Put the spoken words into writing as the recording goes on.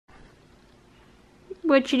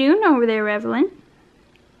What you doing over there, Evelyn?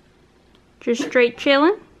 Just straight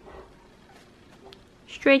chilling?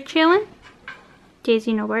 Straight chilling?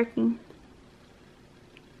 Daisy no barking.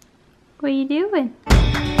 What are you doing?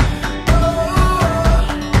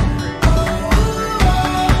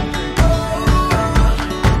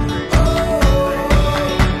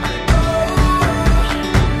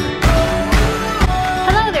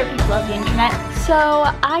 Hello there, people of the internet. So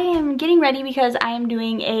I am getting ready because I am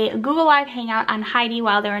doing a Google Live hangout on Heidi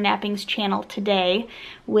While They Were Napping's channel today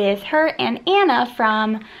with her and Anna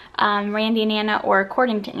from Randy and Anna, or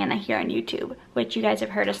According to Anna, here on YouTube, which you guys have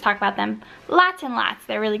heard us talk about them lots and lots.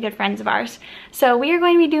 They're really good friends of ours. So we are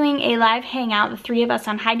going to be doing a live hangout, the three of us,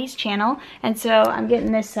 on Heidi's channel. And so I'm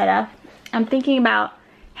getting this set up. I'm thinking about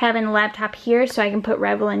having a laptop here so I can put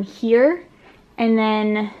Revel in here, and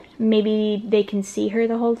then maybe they can see her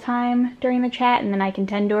the whole time during the chat, and then I can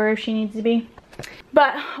tend to her if she needs to be.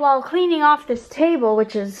 But while cleaning off this table,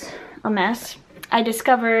 which is a mess, I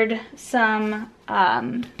discovered some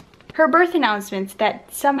her birth announcements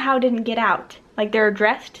that somehow didn't get out. Like, they're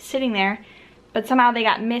addressed sitting there, but somehow they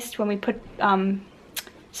got missed when we put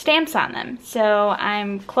stamps on them. So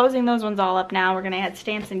I'm closing those ones all up now. We're gonna add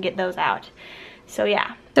stamps and get those out. So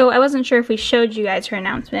yeah. So I wasn't sure if we showed you guys her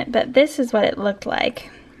announcement, but this is what it looked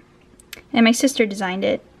like. And my sister designed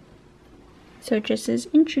it. So it just says,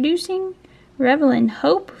 introducing Revelyn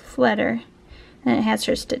Hope Pflederer. And it has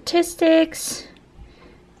her statistics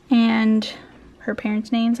and her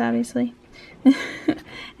parents' names, obviously. And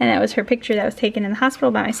that was her picture that was taken in the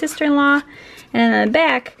hospital by my sister-in-law. And then on the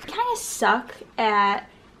back, I kind of suck at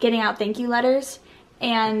getting out thank you letters.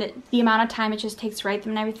 And the amount of time it just takes to write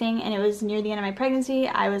them and everything. And it was near the end of my pregnancy.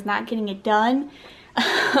 I was not getting it done.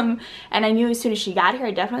 And I knew as soon as she got here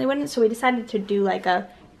I definitely wouldn't, so we decided to do like a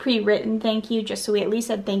pre-written thank you, just so we at least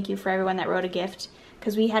said thank you for everyone that wrote a gift,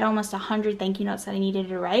 because we had almost 100 thank you notes that I needed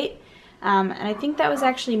to write, and I think that was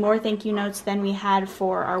actually more thank you notes than we had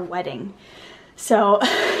for our wedding. So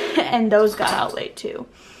and those got out late too.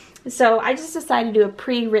 So I just decided to do a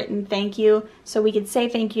pre-written thank you so we could say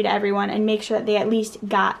thank you to everyone and make sure that they at least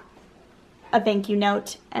got a thank you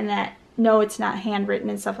note, and that no, it's not handwritten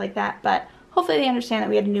and stuff like that, but hopefully they understand that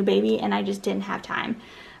we had a new baby and I just didn't have time.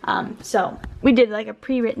 So we did like a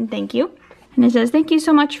pre-written thank you. And it says, thank you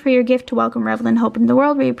so much for your gift to welcome Revelyn Hope into the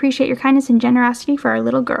world. We appreciate your kindness and generosity for our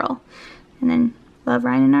little girl. And then, love,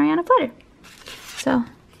 Ryan and Ariana Pflederer. So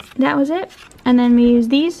that was it. And then we used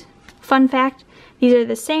these. Fun fact, these are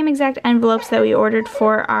the same exact envelopes that we ordered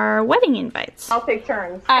for our wedding invites. I'll take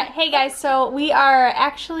turns. Alright, hey guys, so we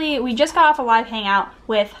just got off a live hangout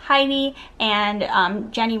with Heidi,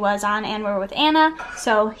 and Jenny was on, and we're with Anna.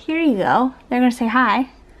 So here you go. They're gonna say hi.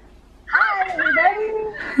 Hi,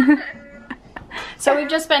 everybody. So we've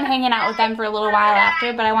just been hanging out with them for a little while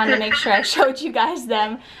after, but I wanted to make sure I showed you guys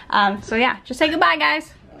them. So yeah, just say goodbye,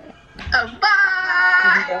 guys. Oh,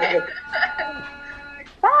 bye.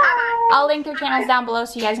 Bye. I'll link their channels down below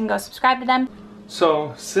so you guys can go subscribe to them.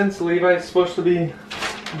 So since Levi's supposed to be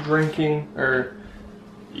drinking or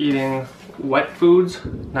eating wet foods,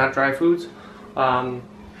 not dry foods, and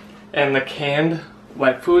the canned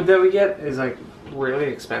wet food that we get is like really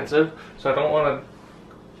expensive, so I don't want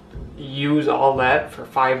to use all that for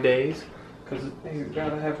 5 days, because he's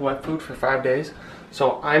gotta have wet food for 5 days.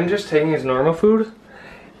 So I'm just taking his normal food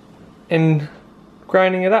and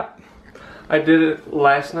grinding it up. I did it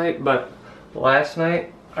last night, but last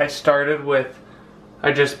night I started with,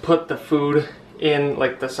 I just put the food in,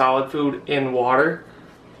 like the solid food, in water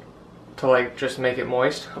to like just make it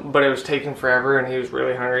moist, but it was taking forever and he was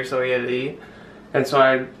really hungry, so he had to eat. And so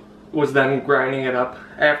I was then grinding it up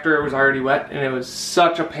after it was already wet, and it was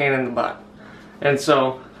such a pain in the butt. And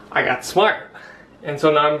so I got smart, and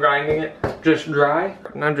so now I'm grinding it just dry,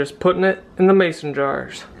 and I'm just putting it in the mason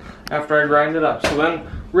jars after I grind it up. So then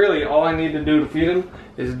really all I need to do to feed him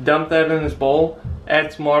is dump that in his bowl,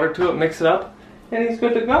 add some water to it, mix it up, and he's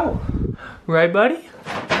good to go. Right, buddy?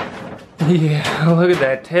 Yeah, look at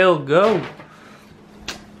that tail go.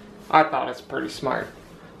 I thought it's pretty smart.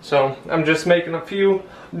 So I'm just making a few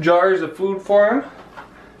jars of food for him.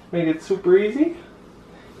 Make it super easy.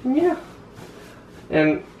 Yeah.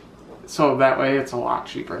 And so that way it's a lot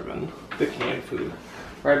cheaper than the canned food.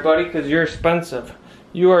 Right, buddy? Because you're expensive.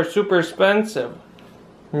 You are super expensive.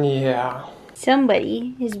 Yeah.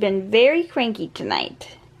 Somebody has been very cranky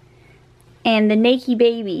tonight, and the naked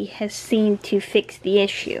baby has seemed to fix the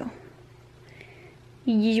issue.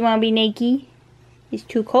 You just want to be naked? It's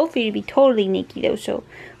too cold for you to be totally naked though, so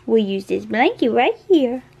we'll use this blanket right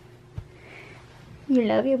here. You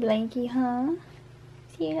love your blankie, huh?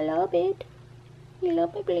 See, I love it. You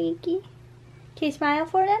love my blankie. Can you smile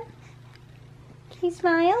for them? Can you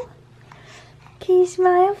smile? Can you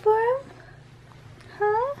smile for him?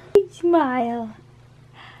 Huh? Smile.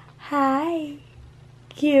 Hi.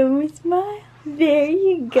 Give him a smile. There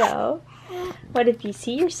you go. What if you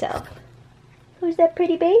see yourself? Who's that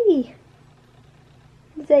pretty baby?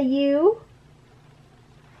 Is that you?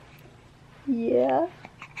 Yeah.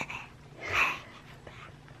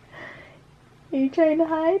 Are you trying to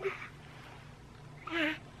hide?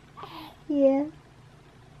 Yeah.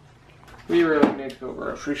 We really need to go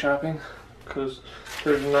grocery shopping because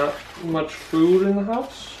there's not much food in the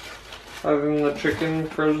house other than the chicken,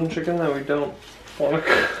 frozen chicken that we don't want to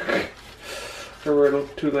cook. Or we're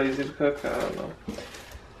too lazy to cook, I don't know.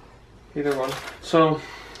 Either one. So,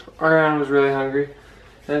 Ariana was really hungry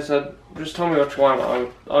and I said, just tell me what you want,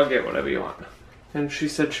 I'll get whatever you want. And she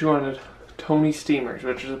said she wanted Tony Steamers,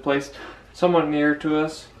 which is a place somewhat near to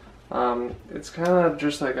us. It's kind of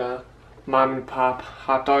just like a mom and pop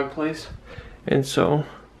hot dog place. And so,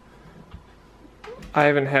 I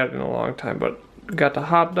haven't had it in a long time, but got the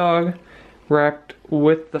hot dog wrapped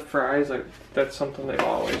with the fries. Like, that's something they've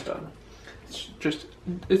always done.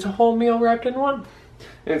 It's a whole meal wrapped in one.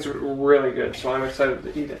 And it's really good, so I'm excited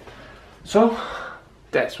to eat it. So,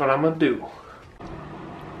 that's what I'm gonna do.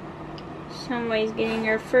 Somebody's getting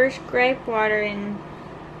her first gripe water in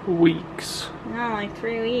Weeks. no, like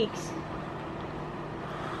 3 weeks.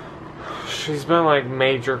 She's been like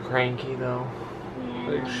major cranky though. Yeah,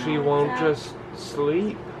 Like she won't just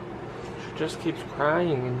sleep. She just keeps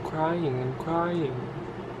crying and crying and crying.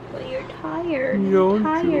 Well, you're tired. Don't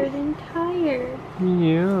Tired and tired.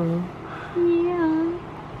 Yeah. Yeah.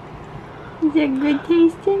 Is that good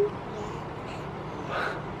tasting?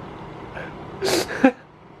 She's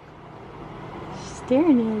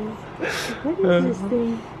staring at us. What is this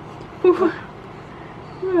thing? What?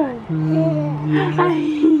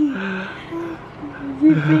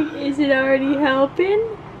 Is it already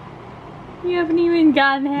helping? You haven't even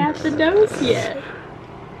gotten half the dose yet.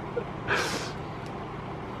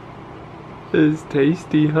 It's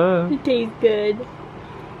tasty, huh? It tastes good. It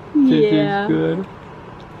Yeah. tastes good.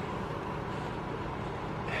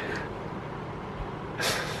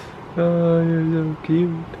 Oh, you're so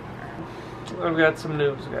cute. I've got some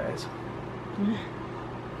news, guys.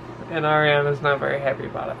 And Ariana's not very happy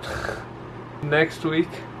about it. Next week,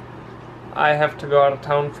 I have to go out of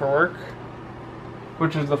town for work,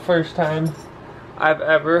 which is the first time I've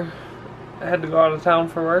ever had to go out of town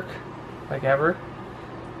for work, like ever.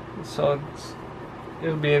 So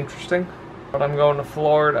it'll be interesting. But I'm going to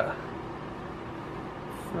Florida.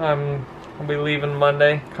 I'll be leaving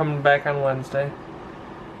Monday, coming back on Wednesday.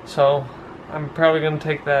 So I'm probably gonna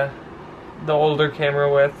take the older camera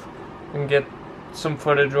with and get some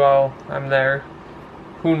footage while I'm there.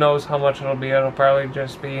 Who knows how much it'll be? It'll probably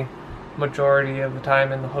just be majority of the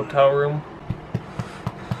time in the hotel room.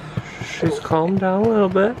 She's calmed down a little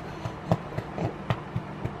bit.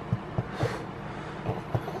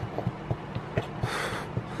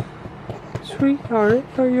 Sweetheart,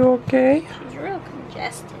 are you okay? She's real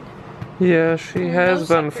congested. Yeah, she has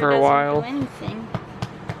been for a while. Doesn't do anything.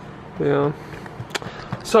 Yeah.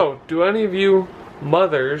 So, do any of you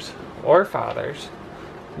mothers or fathers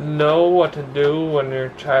know what to do when your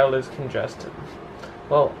child is congested?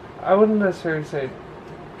 Well, I wouldn't necessarily say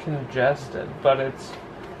congested, but it's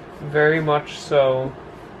very much so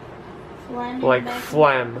like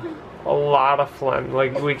phlegm. A lot of phlegm.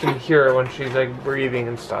 Like we can hear her when she's like breathing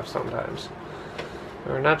and stuff sometimes.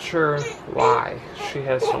 We're not sure why she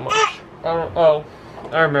has so much. Oh,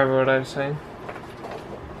 I remember what I was saying.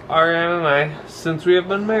 Ariana and I, since we have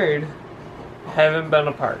been married, haven't been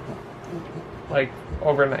apart. Like,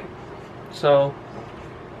 overnight. So,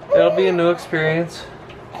 it'll be a new experience.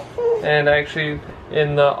 And actually,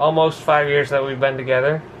 in the almost 5 years that we've been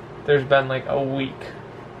together, there's been like a week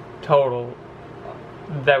total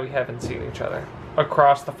that we haven't seen each other.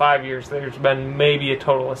 Across the 5 years, there's been maybe a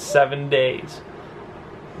total of 7 days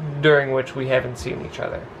during which we haven't seen each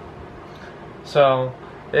other. So,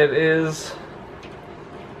 it is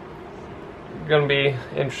gonna be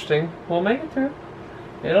interesting. We'll make it through.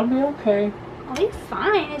 It'll be okay. I'll be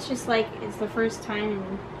fine. It's just like, it's the first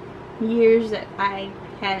time in years that I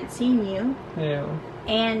haven't seen you. Yeah.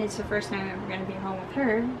 And it's the first time I'm ever going to be home with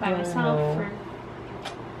her by myself for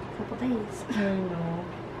a couple days. I know.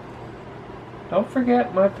 Don't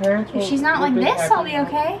forget, my parents will. If she's not like this, I'll be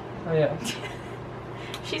okay. Oh, yeah.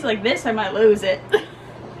 She's like this, I might lose it.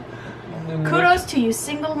 Kudos to you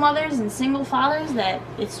single mothers and single fathers that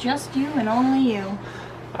it's just you and only you.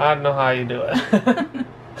 I don't know how you do it.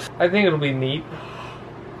 I think it'll be neat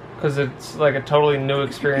because it's like a totally new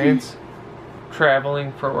experience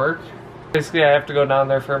traveling for work. Basically, I have to go down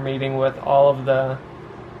there for a meeting with all of the,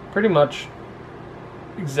 pretty much,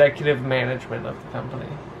 executive management of the company.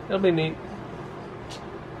 It'll be neat.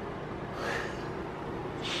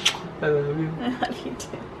 I love you. I love you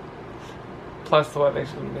too. Plus, the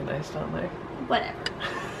weather's gonna be nice down there. Whatever.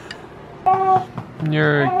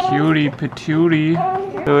 You're a cutie patootie.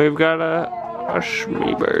 So we've got a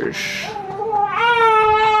schmeebers.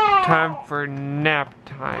 Time for nap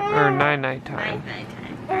time, or night time. Night.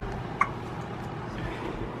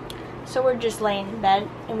 So we're just laying in bed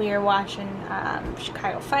and we are watching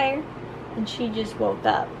Chicago Fire, and she just woke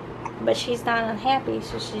up, but she's not unhappy,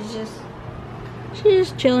 so she's just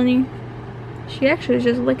chilling here. She actually was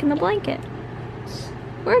just licking the blanket,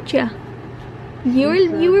 weren't ya? You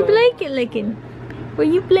were blanket licking. Were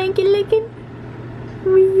you blanket licking?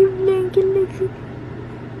 Were you blanket licking?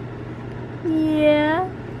 Yeah.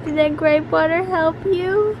 Did that grape water help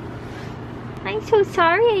you? I'm so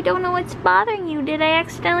sorry. I don't know what's bothering you. Did I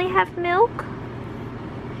accidentally have milk?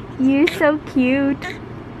 You're so cute.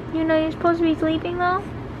 You know you're supposed to be sleeping though?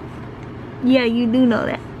 Yeah, you do know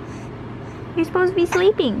that. You're supposed to be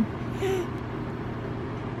sleeping.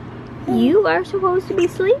 You are supposed to be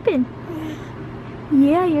sleeping.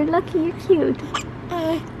 Yeah, you're lucky. You're cute.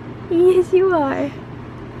 Yes, you are.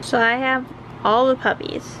 So I have all the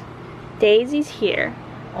puppies. Daisy's here.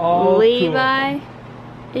 Levi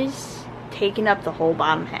is taking up the whole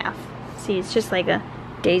bottom half. See, it's just like a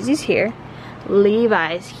Daisy's here.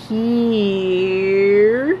 Levi's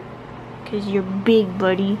here. Cause you're big,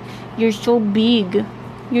 buddy. You're so big.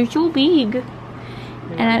 You're so big.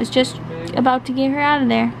 And I was just about to get her out of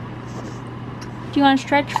there. Do you want to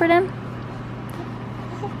stretch for them?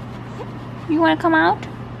 You want to come out?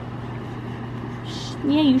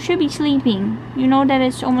 Yeah, you should be sleeping. You know that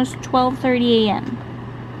it's almost 12:30 a.m.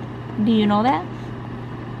 Do you know that?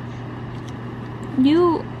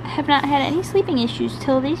 You have not had any sleeping issues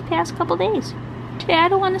till these past couple days. Today I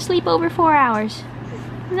don't want to sleep over 4 hours.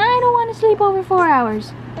 No, I don't want to sleep over 4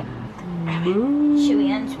 hours. Boo. Should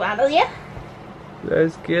we unswaddle you?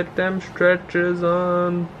 Let's get them stretches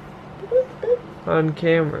on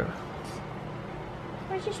camera.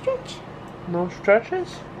 Where's your stretch? No stretches?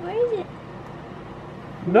 Where is it?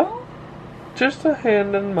 No. Just a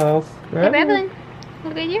hand and mouth. Hey, Evelyn.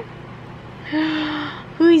 Look right here.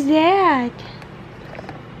 Who's that?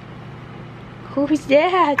 Who's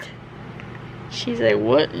that? She's like,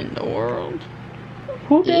 what in the world?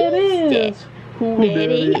 Who that is? Who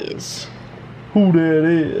that is? Who that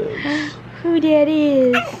is? Who that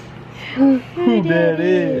is? Who that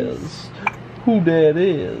is? Who that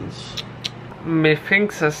is?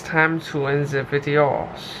 Methinks it's time to end the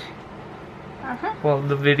videos. Well,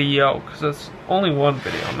 the video, because it's only one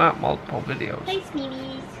video, not multiple videos. Thanks,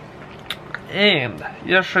 babies. And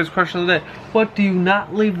yesterday's question of the day: what do you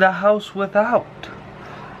not leave the house without?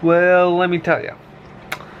 Well, let me tell you.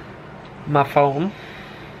 My phone,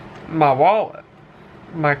 my wallet,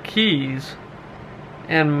 my keys,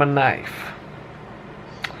 and my knife.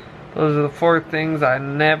 Those are the 4 things I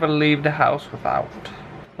never leave the house without.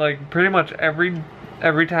 Like pretty much every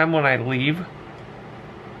time when I leave,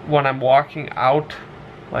 when I'm walking out,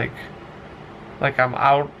 like I'm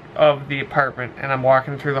out of the apartment and I'm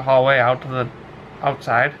walking through the hallway out to the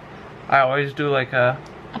outside, I always do like a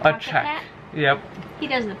check. Pat? Yep. He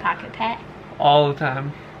does the pocket pat. All the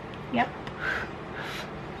time. Yep.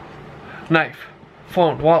 Knife,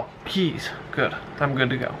 phone, wallet, keys. Good. I'm good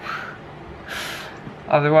to go.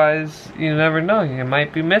 Otherwise, you never know. You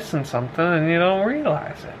might be missing something and you don't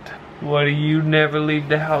realize it. What do you never leave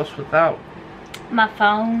the house without? My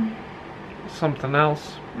phone. Something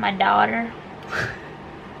else. My daughter.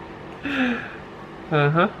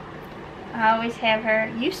 Uh-huh. I always have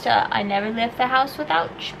her. I never left the house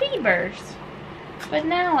without Speeders. But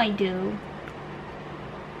now I do.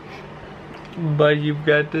 But you've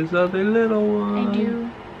got this other little one. I do.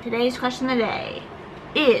 Today's question of the day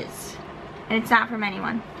is, and it's not from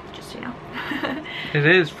anyone, just so you know. It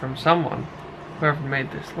is from someone. Whoever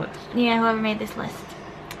made this list. Yeah, whoever made this list.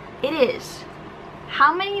 It is,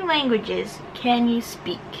 how many languages can you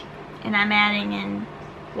speak? And I'm adding in,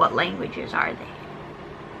 what languages are they?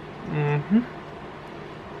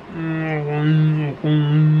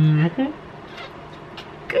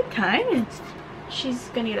 Good timing. She's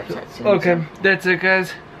gonna get upset soon. Okay, that's it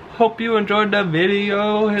guys. Hope you enjoyed the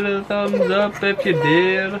video. Hit a thumbs up if you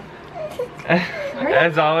did.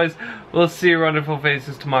 As always, we'll see your wonderful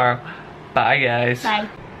faces tomorrow. Bye guys. Bye.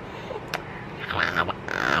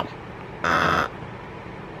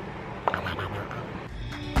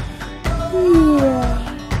 Yeah,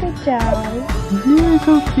 good job. You're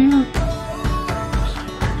so cute.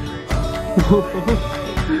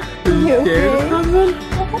 You scared okay? of something?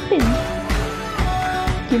 What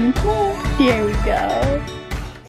happened? Give me more. There we go.